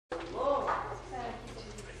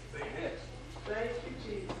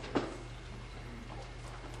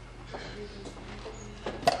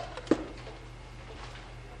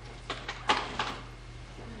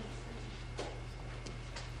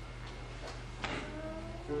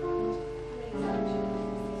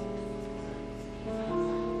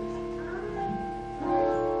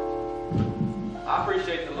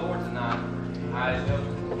appreciate the Lord tonight. I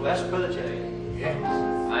enjoyed Bless Brother Jay. Yes.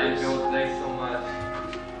 I enjoyed today so much.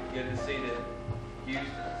 Good to see the Houstons,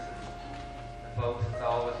 the folks that's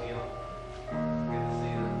all with him. Good to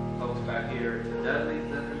see the folks back here. The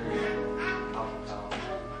Dudleys,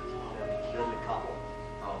 Dudley Cobble.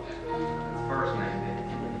 Oh, that's first name then.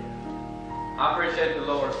 I appreciate the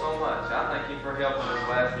Lord so much. I thank Him for helping us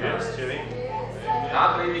last night. Yes, Jimmy.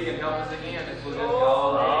 I believe He can help us again if we'll just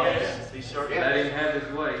call on Him. Yes, He sure can. Let Him have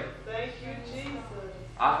His way. Thank you, Jesus.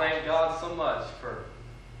 I thank God so much for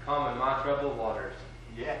calming my troubled waters.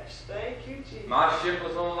 Yes. Thank you, Jesus. My ship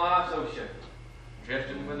was on life's ocean,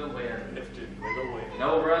 drifting with the wind. Lifted with the wind.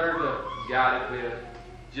 No rudder to guide it with,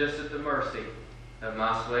 just at the mercy of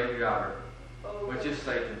my slave driver, which is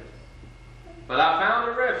Satan. But I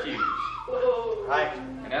found a refuge. Oh. Right.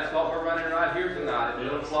 And that's what we're running right here tonight at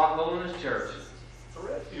Little Flock Holiness Church. A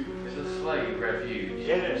refuge. It's a slave refuge.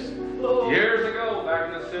 Yes. Oh. Years ago,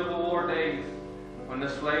 back in the Civil War days, when the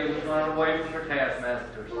slaves was running away from their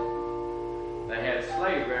taskmasters, they had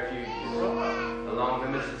slave refuges along the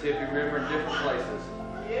Mississippi River in different places.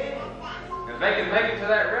 Yeah. If they can make it to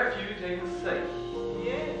that refuge, they was safe.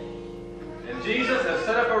 Yeah. And Jesus has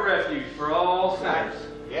set up a refuge for all sinners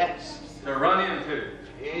Yes. to run into.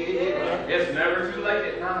 Amen. It's never too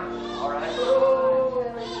late at night. All right.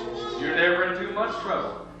 Oh. You're never in too much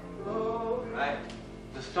trouble. Oh. Right.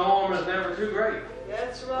 The storm is never too great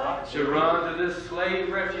That's right. to run to this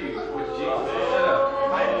slave refuge which Jesus has set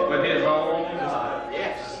up with His own blood.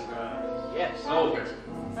 Yes. Yes. Open.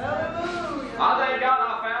 Hallelujah. I thank God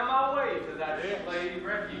I found my way to that slave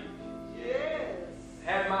refuge. Yes.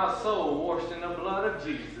 Had my soul washed in the blood of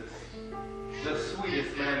Jesus, the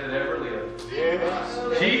sweetest man that ever lived.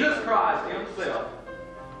 Yes. Jesus Christ Himself,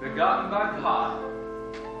 begotten by God,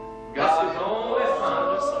 God's only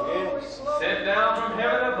Son, Yes. sent down from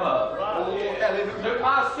heaven above, Oh, hallelujah. took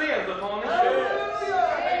my sins upon His shoulders,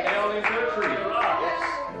 and nailed Him to a tree.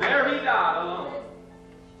 Yes. There He died alone,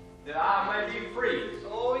 that I may be free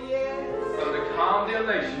Oh, yes. from the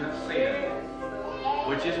condemnation of sin,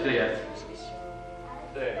 which is death.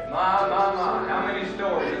 My, how many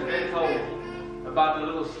stories have been told about the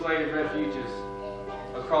little slave refuges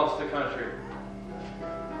across the country.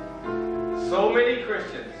 So many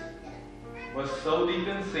Christians was so deep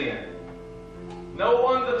in sin. No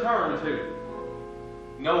one to turn to.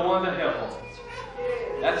 No one to help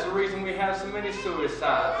them. That's the reason we have so many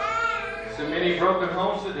suicides. So many broken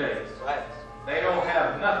homes today. Right. They don't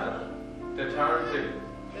have nothing to turn to.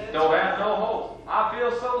 Don't have no hope. I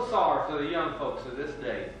feel so sorry for the young folks of this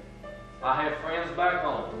day. I have friends back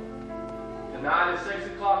home. Tonight at 6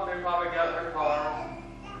 o'clock, they probably got in their cars,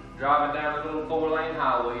 driving down the little 4-lane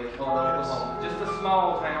highway and pulling over home. Just a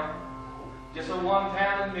small town. Just a one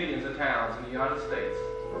town in millions of towns in the United States.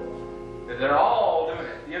 But they're all doing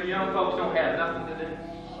it. Them young folks don't have nothing to do.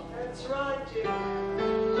 That's right, Jim.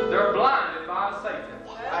 They're blinded by Satan.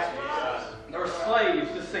 That's right. They're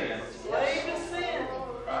slaves to sin. Slave to sin.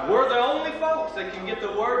 We're the only folks that can get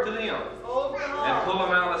the word to them Oh, and pull God.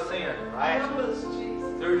 them out of sin Right. Help us,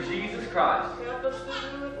 Jesus. through Jesus Christ. Help us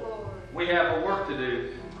to do it, Lord. We have a work to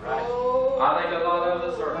do. Right. Oh, I think a lot of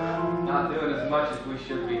us are not doing as much as we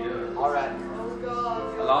should be doing. All right. oh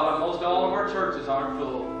God. Most all of our churches aren't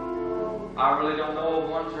full. I really don't know of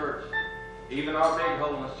one church. Even our big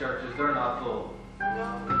holiness churches, they're not full.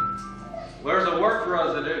 No. There's a work for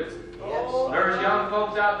us to do. Oh, There's young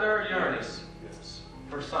folks out there yearning Yes.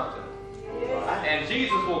 for something. yes. Right. And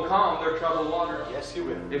Jesus will calm their troubled waters Yes, He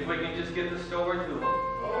will. if we can just get the story to them.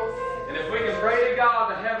 Oh, And if we can pray to God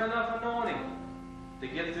to have enough anointing to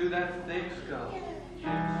get through that thick skull,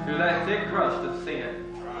 through that thick crust of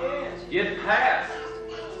sin, yes. get past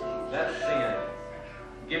that sin,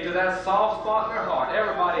 get to that soft spot in their heart.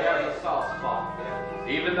 Everybody has a soft spot.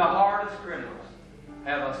 Even the hardest criminals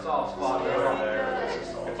have a soft spot in their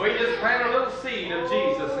heart. If we just plant a little seed of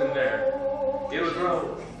Jesus in there, it'll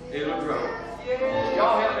grow. It'll grow. Yes.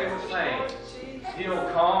 Y'all help me with saying, He'll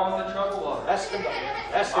calm the troubled waters. That's Him.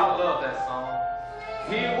 That's I Him. love that song.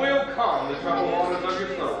 He will calm the troubled waters of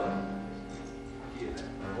your soul.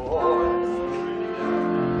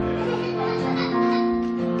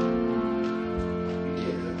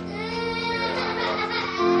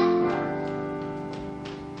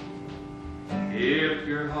 If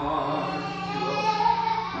your heart,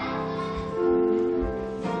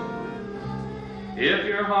 if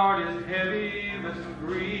your heart is heavy with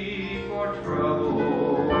grief or trouble,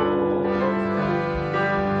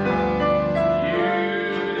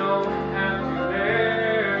 you don't have to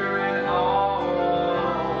bear it all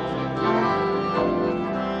alone.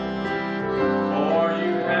 For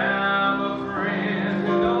you have a friend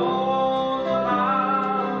who knows about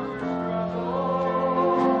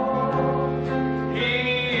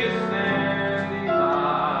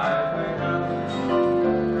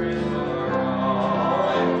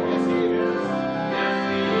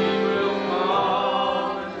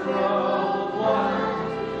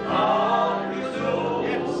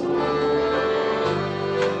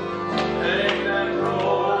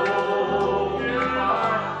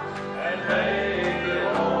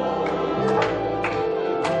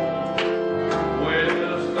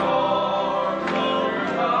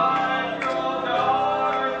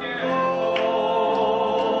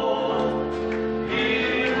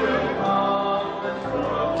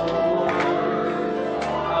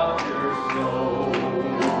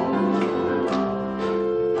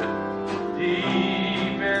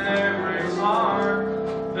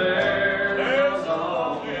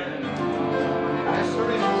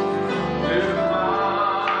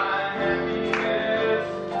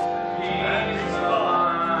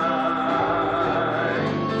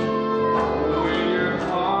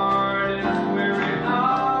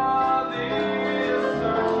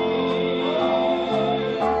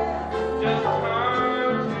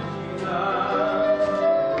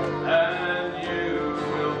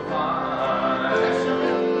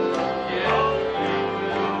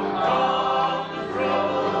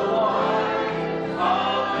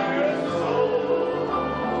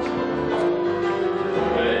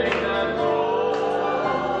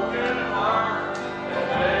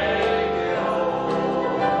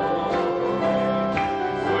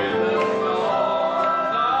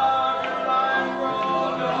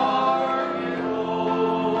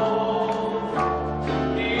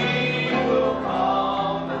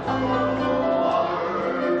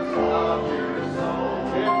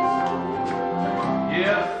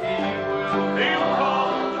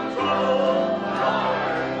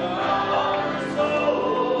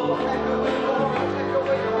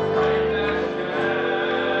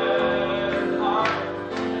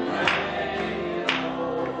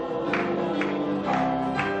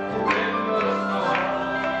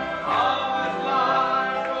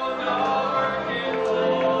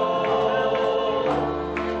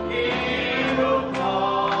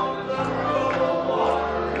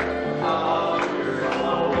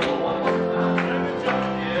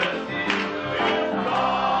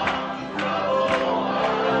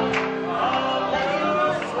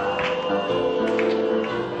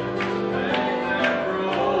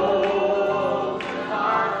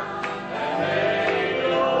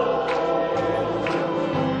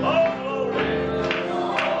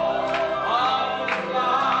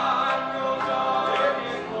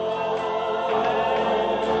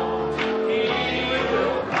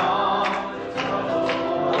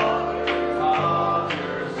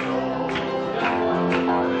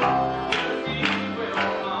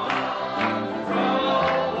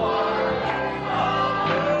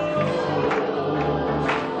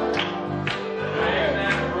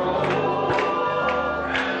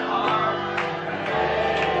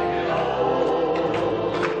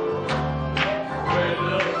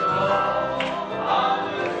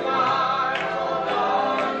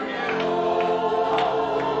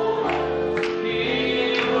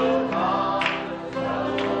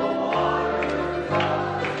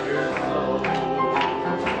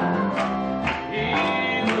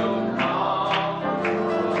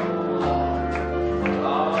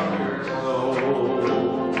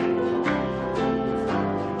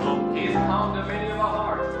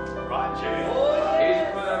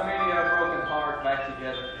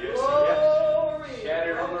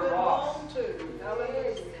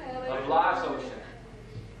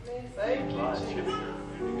Thank you,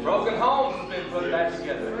 Jesus. Broken homes have been put back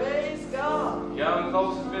together. Praise God. Young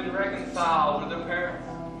folks have been reconciled with their parents.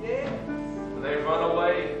 Yes. When they run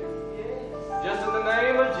away, Yes. just in the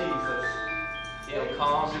name of Jesus, He'll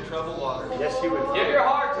calm your troubled waters. Yes, He would. Give your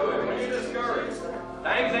heart to Him when you're discouraged.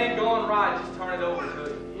 Things ain't going right, just turn it over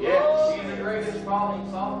to Him. Yes. He's the greatest problem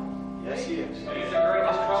solver. Yes, He is. He's the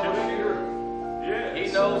greatest troubleshooter. Yes.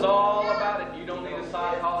 He knows all about it. You don't need a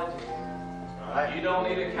psychologist. Right. You don't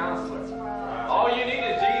need a counselor. All you need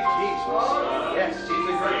is Jesus. Yes. He's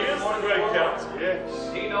the greatest one.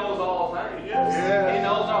 Yes. He knows all things. Yes. He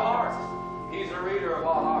knows our hearts. He's the reader of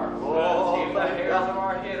our hearts. Oh, Even the thank hairs God. of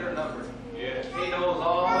our head are numbered. Yes. He knows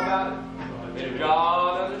all about it. And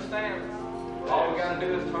God understands. All we got to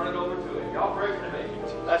do is turn it over to Him. Y'all pray for me.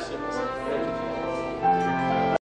 That's it.